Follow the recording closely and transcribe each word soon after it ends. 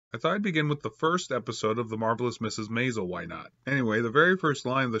I thought I'd begin with the first episode of The Marvelous Mrs. Maisel, why not? Anyway, the very first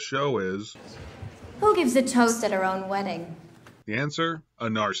line of the show is... Who gives a toast at her own wedding? The answer? A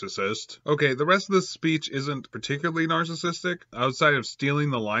narcissist. Okay, the rest of this speech isn't particularly narcissistic, outside of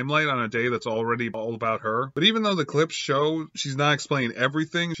stealing the limelight on a day that's already all about her. But even though the clips show she's not explaining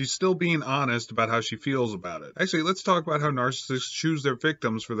everything, she's still being honest about how she feels about it. Actually, let's talk about how narcissists choose their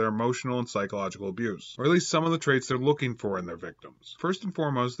victims for their emotional and psychological abuse, or at least some of the traits they're looking for in their victims. First and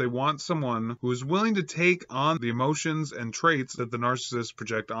foremost, they want someone who is willing to take on the emotions and traits that the narcissists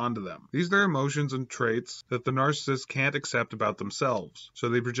project onto them. These are emotions and traits that the narcissist can't accept about themselves, so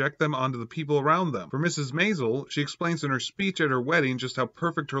they project them onto the people around them. For Mrs. Maisel, she explains in her speech at her wedding just how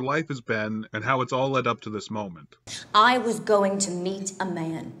perfect her life has been and how it's all led up to this moment. I was going to meet a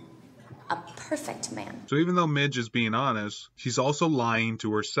man. A perfect man. So even though Midge is being honest, she's also lying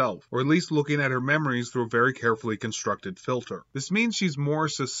to herself, or at least looking at her memories through a very carefully constructed filter. This means she's more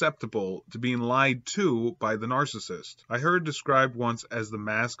susceptible to being lied to by the narcissist. I heard described once as the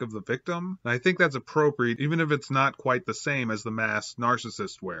mask of the victim, and I think that's appropriate even if it's not quite the same as the mask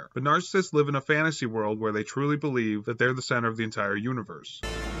narcissists wear. But narcissists live in a fantasy world where they truly believe that they're the center of the entire universe.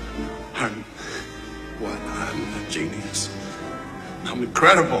 I'm a genius. I'm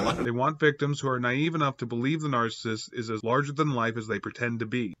incredible. They want victims who are naive enough to believe the narcissist is as larger than life as they pretend to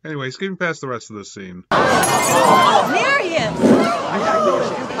be. Anyway, skipping past the rest of this scene. Marion!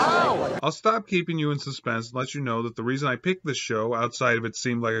 I'll stop keeping you in suspense and let you know that the reason I picked this show, outside of it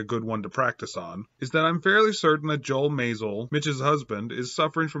seemed like a good one to practice on, is that I'm fairly certain that Joel Maisel, Mitch's husband, is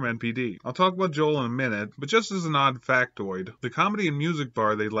suffering from NPD. I'll talk about Joel in a minute, but just as an odd factoid, the comedy and music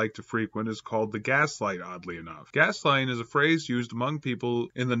bar they like to frequent is called the Gaslight, oddly enough. Gaslighting is a phrase used among people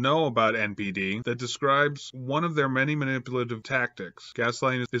in the know about NPD that describes one of their many manipulative tactics.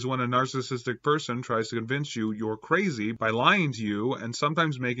 Gaslighting is when a narcissistic person tries to convince you you're crazy by lying to you and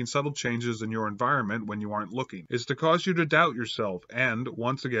sometimes making subtle changes in your environment when you aren't looking. It's to cause you to doubt yourself and,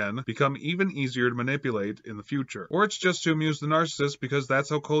 once again, become even easier to manipulate in the future. Or it's just to amuse the narcissist because that's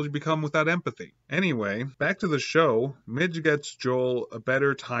how cold you become without empathy. Anyway, back to the show, Midge gets Joel a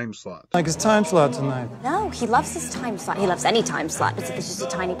better time slot. Like his time slot tonight. No, he loves his time slot. He loves any time slot. But there's just a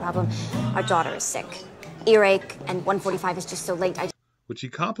tiny problem. Our daughter is sick. Earache, and 1:45 is just so late. Which he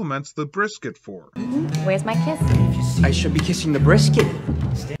compliments the brisket for. Where's my kiss? I should be kissing the brisket.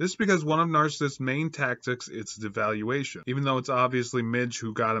 This is because one of Narcissist's main tactics is devaluation. Even though it's obviously Midge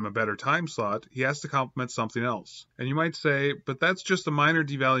who got him a better time slot, he has to compliment something else. And you might say, but that's just a minor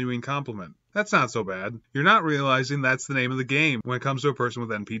devaluing compliment. That's not so bad. You're not realizing that's the name of the game when it comes to a person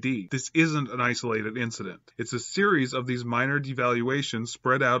with NPD. This isn't an isolated incident. It's a series of these minor devaluations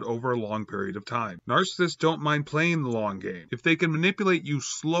spread out over a long period of time. Narcissists don't mind playing the long game. If they can manipulate you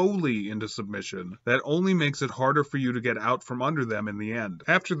slowly into submission, that only makes it harder for you to get out from under them in the end.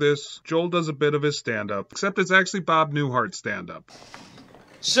 After this, Joel does a bit of his stand-up, except it's actually Bob Newhart's stand-up.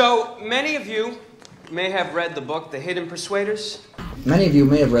 So, many of you may have read the book, The Hidden Persuaders. Many of you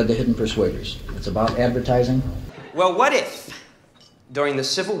may have read The Hidden Persuaders. It's about advertising. Well, what if, during the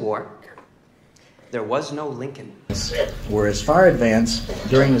Civil War, there was no Lincoln? We're as far advanced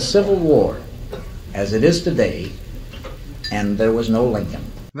during the Civil War as it is today, and there was no Lincoln.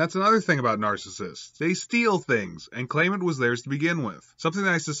 And that's another thing about narcissists. They steal things and claim it was theirs to begin with. Something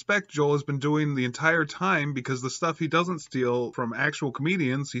that I suspect Joel has been doing the entire time because the stuff he doesn't steal from actual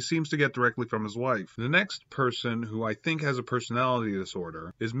comedians, he seems to get directly from his wife. The next person who I think has a personality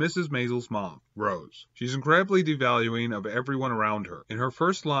disorder is Mrs. Maisel's mom, Rose. She's incredibly devaluing of everyone around her. In her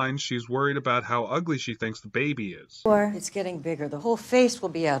first line, she's worried about how ugly she thinks the baby is. It's getting bigger. The whole face will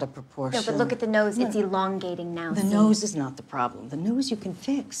be out of proportion. No, but look at the nose. It's elongating now. The nose is not the problem. The nose you can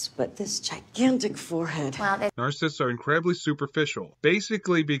fix. But this gigantic forehead. Wow, narcissists are incredibly superficial,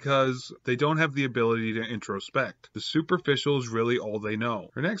 basically because they don't have the ability to introspect. The superficial is really all they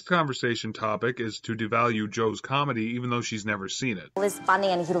know. Her next conversation topic is to devalue Joe's comedy, even though she's never seen it. Joel is funny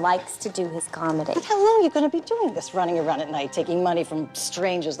and he likes to do his comedy. But how long are you going to be doing this, running around at night, taking money from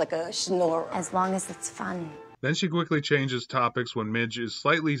strangers like a schnorrer? As long as it's fun. Then she quickly changes topics when Midge is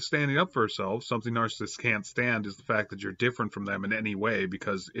slightly standing up for herself. Something narcissists can't stand is the fact that you're different from them in any way,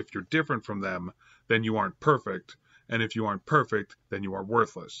 because if you're different from them, then you aren't perfect, and if you aren't perfect, then you are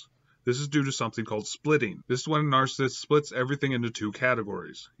worthless. This is due to something called splitting. This is when a narcissist splits everything into two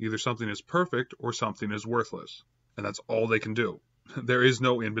categories. Either something is perfect or something is worthless. And that's all they can do. There is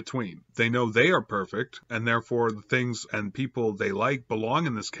no in between. They know they are perfect, and therefore the things and people they like belong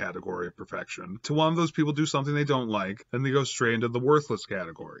in this category of perfection. To one of those people do something they don't like, then they go straight into the worthless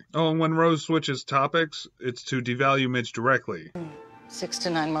category. Oh, and when Rose switches topics, it's to devalue Midge directly. 6 to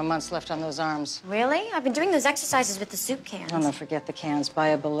 9 more months left on those arms. Really? I've been doing those exercises with the soup cans. Oh, no, forget the cans. Buy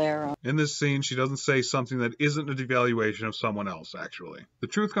a bolero. In this scene, she doesn't say something that isn't a devaluation of someone else, actually. The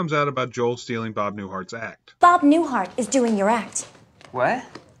truth comes out about Joel stealing Bob Newhart's act. Bob Newhart is doing your act. What?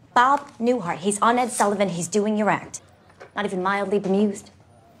 Bob Newhart. He's on Ed Sullivan. He's doing your act. Not even mildly bemused.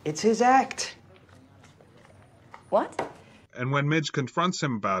 It's his act. What? And when Midge confronts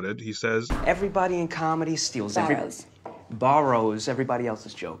him about it, he says, Everybody in comedy steals Borrows. everybody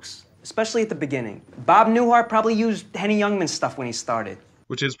else's jokes. Especially at the beginning. Bob Newhart probably used Henny Youngman's stuff when he started.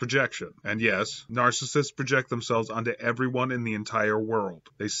 which is projection. And yes, narcissists project themselves onto everyone in the entire world.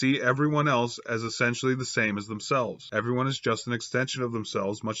 They see everyone else as essentially the same as themselves. Everyone is just an extension of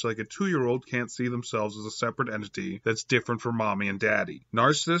themselves, much like a 2-year-old can't see themselves as a separate entity that's different from mommy and daddy.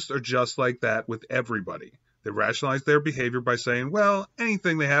 Narcissists are just like that with everybody. They rationalize their behavior by saying, well,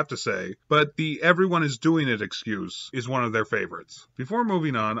 anything they have to say, but the everyone is doing it excuse is one of their favorites. Before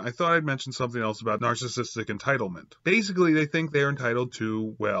moving on, I thought I'd mention something else about narcissistic entitlement. Basically, they think they're entitled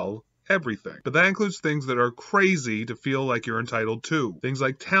to, well, everything. But that includes things that are crazy to feel like you're entitled to. Things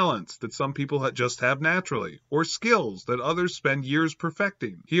like talents that some people just have naturally, or skills that others spend years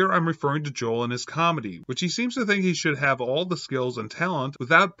perfecting. Here I'm referring to Joel and his comedy, which he seems to think he should have all the skills and talent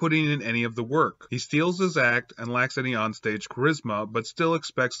without putting in any of the work. He steals his act and lacks any onstage charisma, but still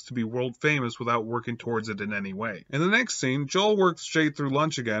expects to be world famous without working towards it in any way. In the next scene, Joel works straight through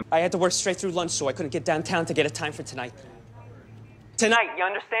lunch again. I had to work straight through lunch so I couldn't get downtown to get a time for tonight. Tonight, you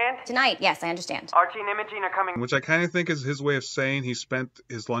understand? Tonight, yes, I understand. Archie and Imogene are coming. Which I kind of think is his way of saying he spent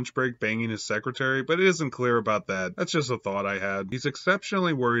his lunch break banging his secretary, but it isn't clear about that. That's just a thought I had. He's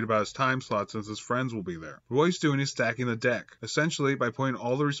exceptionally worried about his time slot since his friends will be there. What he's doing is stacking the deck, essentially by putting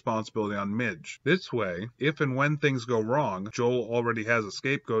all the responsibility on Midge. This way, if and when things go wrong, Joel already has a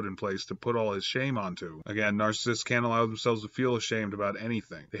scapegoat in place to put all his shame onto. Again, narcissists can't allow themselves to feel ashamed about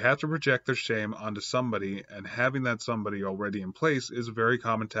anything. They have to project their shame onto somebody, and having that somebody already in place is a very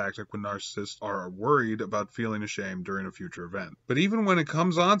common tactic when narcissists are worried about feeling ashamed during a future event. But even when it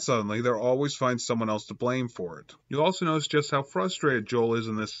comes on suddenly, they'll always find someone else to blame for it. You'll also notice just how frustrated Joel is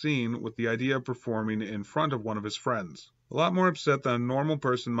in this scene with the idea of performing in front of one of his friends. A lot more upset than a normal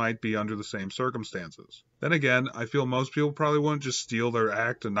person might be under the same circumstances. Then again, I feel most people probably wouldn't just steal their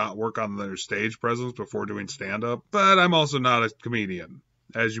act and not work on their stage presence before doing stand-up, but I'm also not a comedian,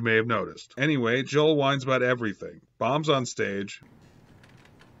 as you may have noticed. Anyway, Joel whines about everything. Bombs on stage.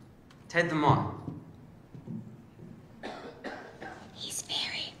 Head them on. He's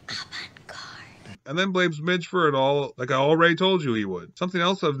very avant-garde. And then blames Midge for it all, like I already told you he would. Something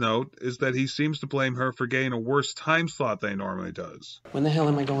else of note is that he seems to blame her for getting a worse time slot than he normally does. When the hell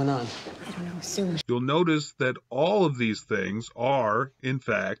am I going on? I don't know, soon. You'll notice that all of these things are, in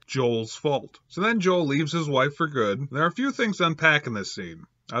fact, Joel's fault. So then Joel leaves his wife for good. There are a few things to unpack in this scene.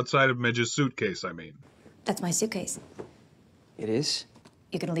 Outside of Midge's suitcase, I mean. That's my suitcase. It is?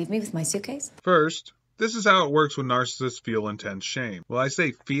 You gonna leave me with my suitcase? First, this is how it works when narcissists feel intense shame. Well, I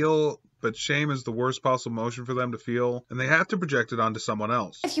say feel, but shame is the worst possible emotion for them to feel, and they have to project it onto someone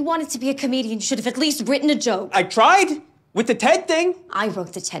else. If you wanted to be a comedian, you should have at least written a joke. I tried! With the TED thing? I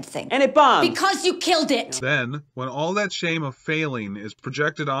wrote the TED thing. And it bombed. Because you killed it! Then, when all that shame of failing is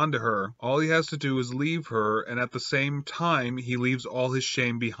projected onto her, all he has to do is leave her, and at the same time, he leaves all his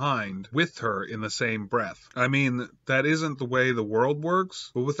shame behind with her in the same breath. I mean, that isn't the way the world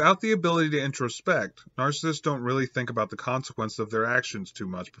works, but without the ability to introspect, narcissists don't really think about the consequences of their actions too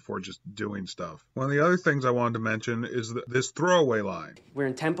much before just doing stuff. One of the other things I wanted to mention is this throwaway line. We're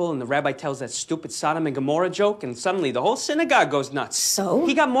in temple and the rabbi tells that stupid Sodom and Gomorrah joke and suddenly the whole synagogue goes nuts. So?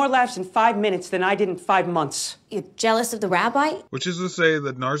 He got more laughs in 5 minutes than I did in 5 months. You're jealous of the rabbi? Which is to say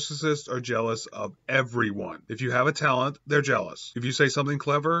that narcissists are jealous of everyone. If you have a talent, they're jealous. If you say something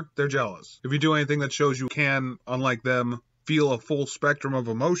clever, they're jealous. If you do anything that shows you can, unlike them, feel a full spectrum of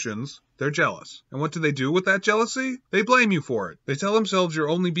emotions, they're jealous. And what do they do with that jealousy? They blame you for it. They tell themselves you're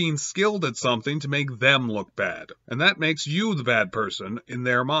only being skilled at something to make them look bad. And that makes you the bad person in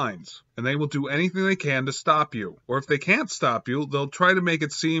their minds. And they will do anything they can to stop you. Or if they can't stop you, they'll try to make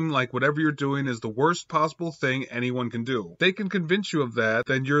it seem like whatever you're doing is the worst possible thing anyone can do. If they can convince you of that,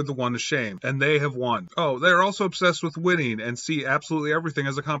 then you're the one ashamed. And they have won. Oh, they're also obsessed with winning and see absolutely everything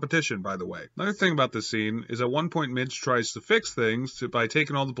as a competition, by the way. Another thing about this scene is at one point Midge tries to fix things by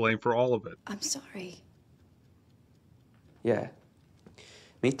taking all the blame for all of it. I'm sorry. Yeah.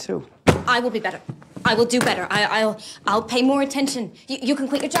 Me too. I will be better. I will do better. I'll pay more attention. You can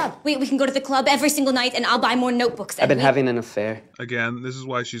quit your job. We can go to the club every single night, and I'll buy more notebooks. I've been having an affair. Again, this is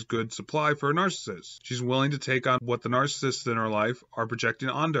why she's good supply for a narcissist. She's willing to take on what the narcissists in her life are projecting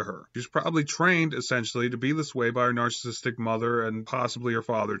onto her. She's probably trained, essentially, to be this way by her narcissistic mother and possibly her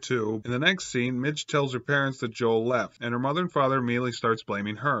father, too. In the next scene, Midge tells her parents that Joel left, and her mother and father immediately starts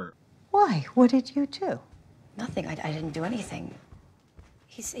blaming her. Why? What did you do? Nothing. I didn't do anything.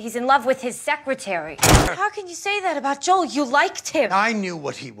 He's in love with his secretary. How can you say that about Joel? You liked him. I knew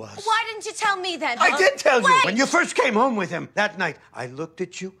what he was. Why didn't you tell me then? I did tell you. Wait! When you first came home with him that night, I looked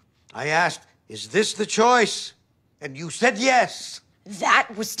at you. I asked, is this the choice? And you said yes. That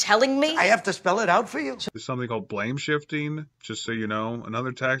was telling me? I have to spell it out for you. There's something called blame shifting, just so you know,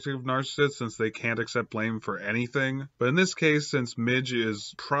 another tactic of narcissists since they can't accept blame for anything. But in this case, since Midge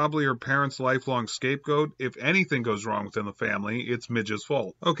is probably her parents' lifelong scapegoat, if anything goes wrong within the family, it's Midge's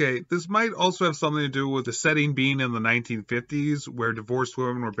fault. Okay, this might also have something to do with the setting being in the 1950s, where divorced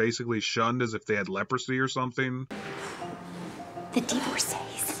women were basically shunned as if they had leprosy or something. The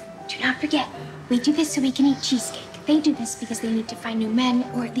divorcees. Do not forget, we do this so we can eat cheesecake. They do this because they need to find new men,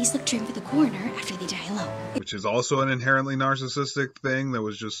 or at least look trim for the coroner after they die alone. Which is also an inherently narcissistic thing that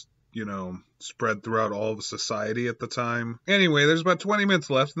was just, you know, spread throughout all of society at the time. Anyway, there's about 20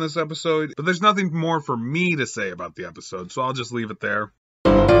 minutes left in this episode, but there's nothing more for me to say about the episode, so I'll just leave it there.